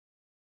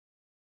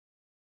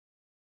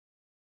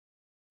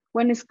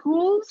When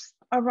schools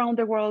around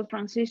the world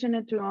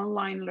transitioned to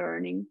online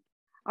learning,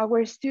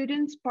 our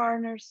students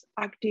partners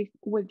active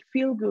with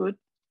FeelGood,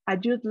 a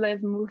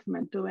youth-led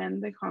movement to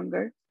end the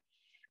hunger,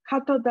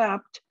 had to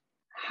adapt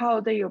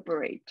how they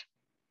operate.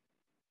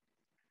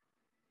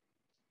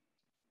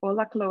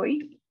 Hola,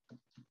 Chloe.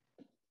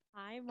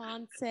 Hi,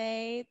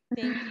 Monse.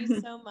 Thank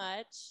you so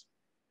much.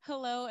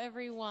 Hello,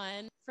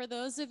 everyone. For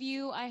those of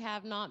you I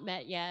have not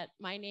met yet,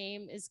 my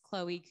name is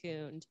Chloé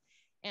Kund,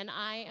 and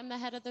I am the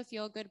head of the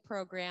Feel Good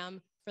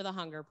program for the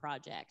Hunger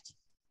Project.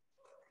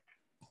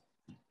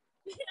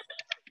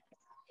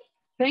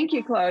 Thank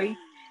you, Chloe.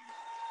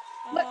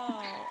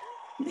 Oh,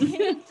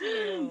 thank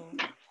you.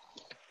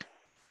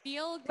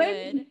 Feel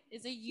Good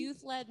is a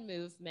youth-led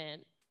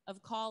movement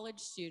of college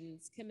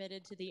students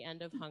committed to the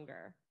end of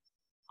hunger.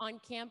 On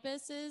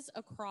campuses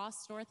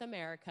across North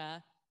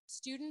America,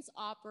 students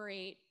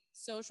operate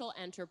social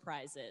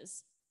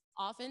enterprises.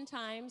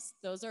 Oftentimes,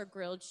 those are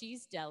grilled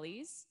cheese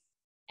delis,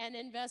 and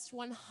invest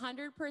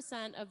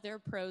 100% of their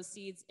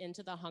proceeds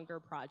into the Hunger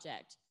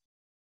Project.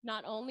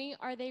 Not only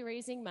are they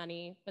raising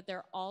money, but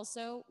they're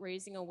also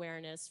raising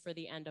awareness for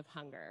the end of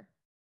hunger.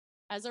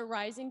 As a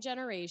rising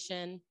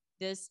generation,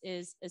 this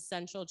is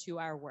essential to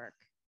our work.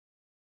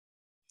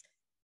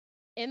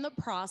 In the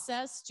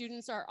process,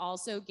 students are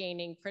also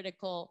gaining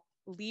critical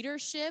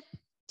leadership,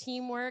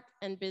 teamwork,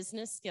 and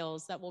business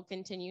skills that will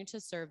continue to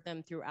serve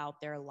them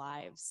throughout their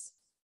lives.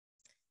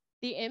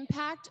 The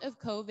impact of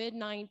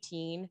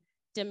COVID-19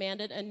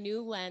 demanded a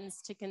new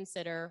lens to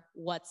consider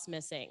what's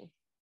missing,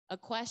 a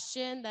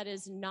question that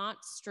is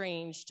not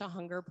strange to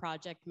Hunger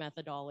Project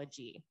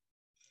methodology.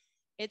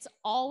 It's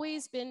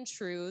always been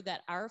true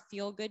that our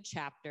Feel Good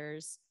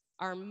chapters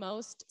are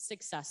most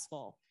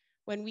successful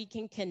when we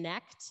can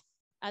connect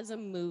as a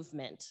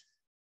movement.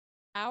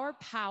 Our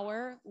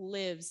power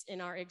lives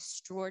in our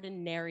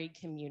extraordinary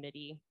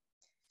community,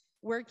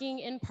 working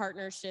in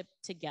partnership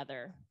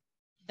together.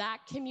 That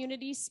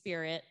community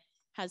spirit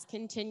has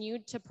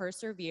continued to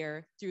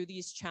persevere through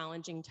these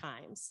challenging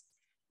times,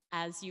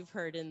 as you've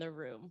heard in the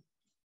room.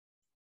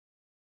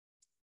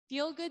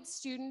 Feel Good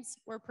students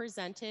were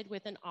presented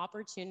with an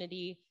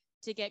opportunity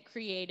to get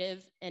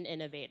creative and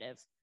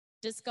innovative,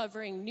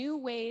 discovering new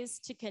ways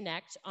to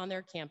connect on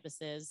their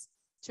campuses,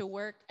 to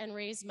work and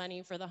raise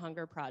money for the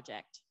Hunger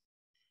Project.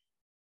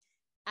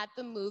 At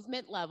the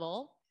movement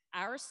level,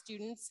 our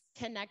students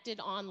connected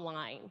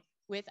online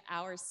with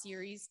our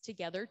series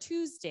Together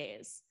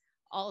Tuesdays,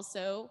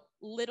 also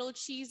Little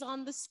Cheese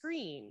on the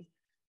Screen,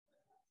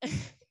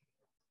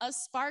 a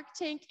Spark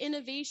Tank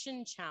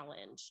Innovation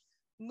Challenge,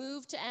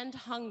 Move to End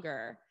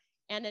Hunger,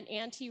 and an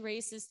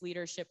anti-racist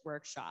leadership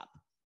workshop.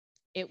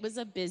 It was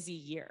a busy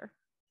year.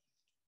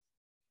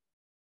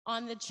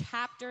 On the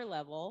chapter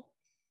level,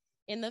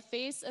 in the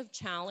face of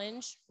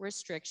challenge,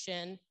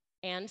 restriction,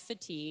 and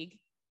fatigue,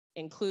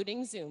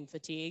 including Zoom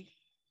fatigue,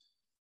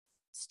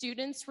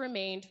 students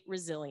remained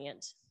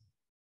resilient.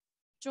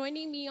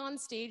 Joining me on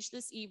stage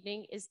this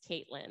evening is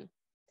Katlyn.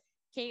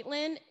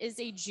 Katlyn is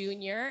a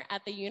junior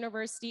at the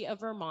University of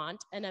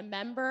Vermont and a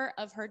member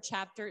of her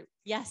chapter.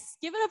 Yes,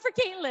 give it up for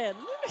Katlyn.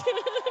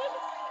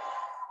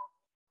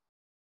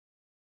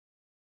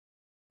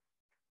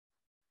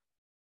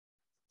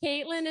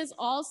 Katlyn is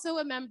also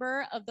a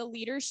member of the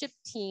leadership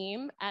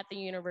team at the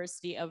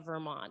University of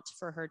Vermont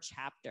for her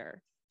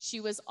chapter.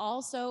 She was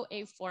also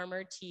a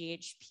former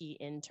THP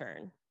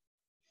intern.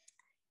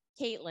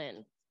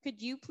 Katlyn, could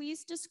you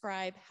please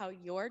describe how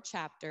your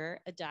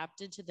chapter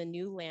adapted to the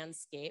new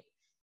landscape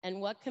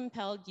and what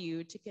compelled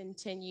you to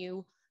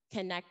continue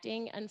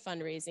connecting and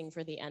fundraising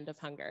for the end of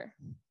hunger?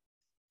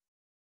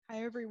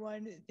 Hi,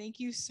 everyone. Thank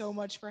you so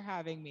much for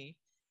having me.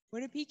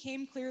 When it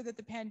became clear that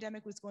the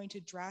pandemic was going to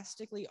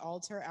drastically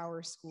alter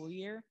our school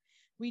year,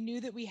 we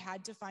knew that we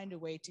had to find a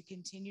way to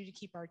continue to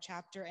keep our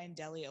chapter and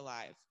deli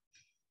alive.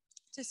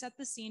 To set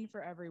the scene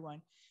for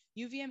everyone,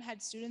 UVM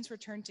had students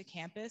return to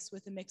campus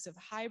with a mix of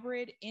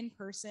hybrid,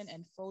 in-person,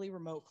 and fully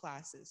remote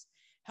classes.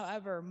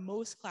 However,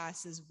 most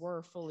classes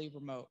were fully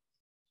remote.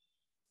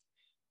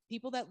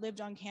 People that lived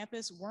on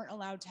campus weren't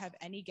allowed to have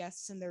any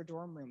guests in their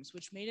dorm rooms,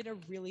 which made it a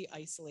really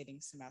isolating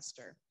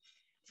semester.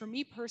 For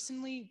me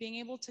personally, being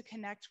able to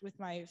connect with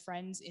my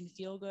friends in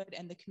Feel Good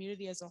and the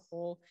community as a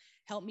whole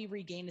helped me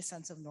regain a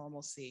sense of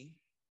normalcy.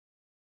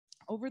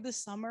 Over the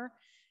summer,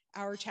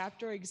 our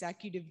chapter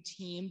executive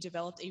team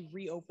developed a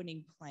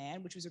reopening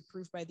plan, which was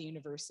approved by the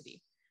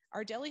university.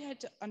 Our deli had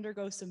to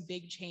undergo some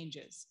big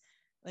changes,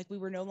 like we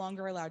were no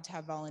longer allowed to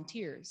have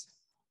volunteers.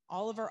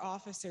 All of our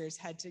officers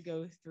had to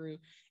go through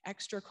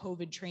extra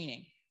COVID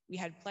training. We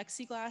had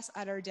plexiglass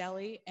at our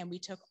deli, and we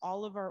took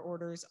all of our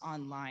orders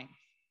online.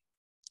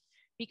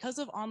 Because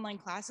of online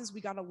classes,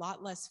 we got a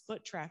lot less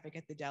foot traffic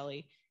at the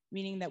deli,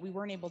 meaning that we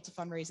weren't able to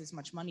fundraise as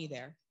much money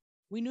there.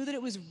 We knew that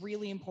it was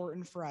really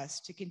important for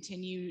us to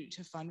continue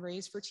to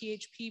fundraise for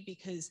THP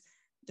because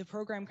the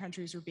program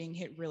countries were being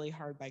hit really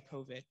hard by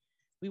COVID.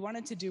 We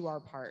wanted to do our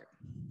part.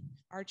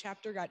 Our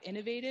chapter got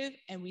innovative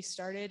and we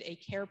started a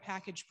care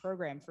package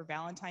program for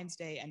Valentine's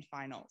Day and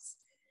finals.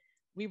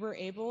 We were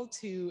able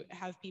to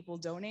have people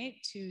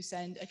donate to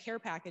send a care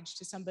package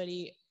to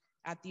somebody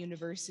at the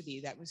university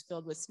that was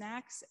filled with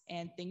snacks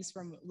and things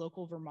from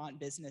local Vermont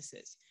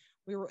businesses.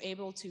 We were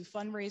able to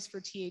fundraise for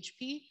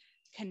THP,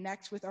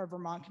 connect with our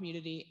Vermont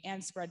community,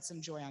 and spread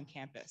some joy on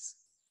campus.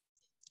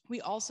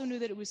 We also knew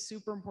that it was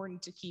super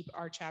important to keep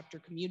our chapter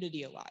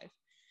community alive.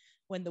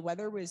 When the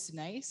weather was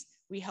nice,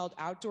 we held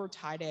outdoor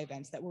tie-dye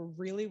events that were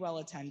really well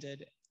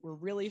attended, were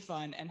really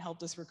fun, and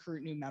helped us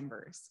recruit new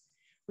members.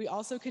 We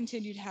also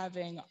continued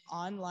having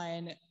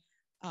online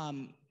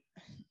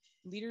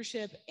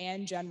leadership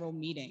and general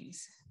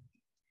meetings.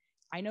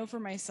 I know for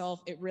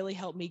myself, it really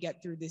helped me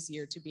get through this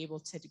year to be able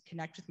to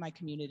connect with my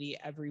community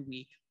every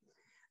week.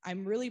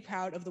 I'm really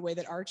proud of the way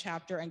that our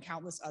chapter and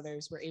countless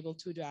others were able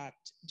to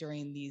adapt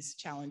during these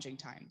challenging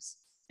times.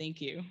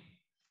 Thank you.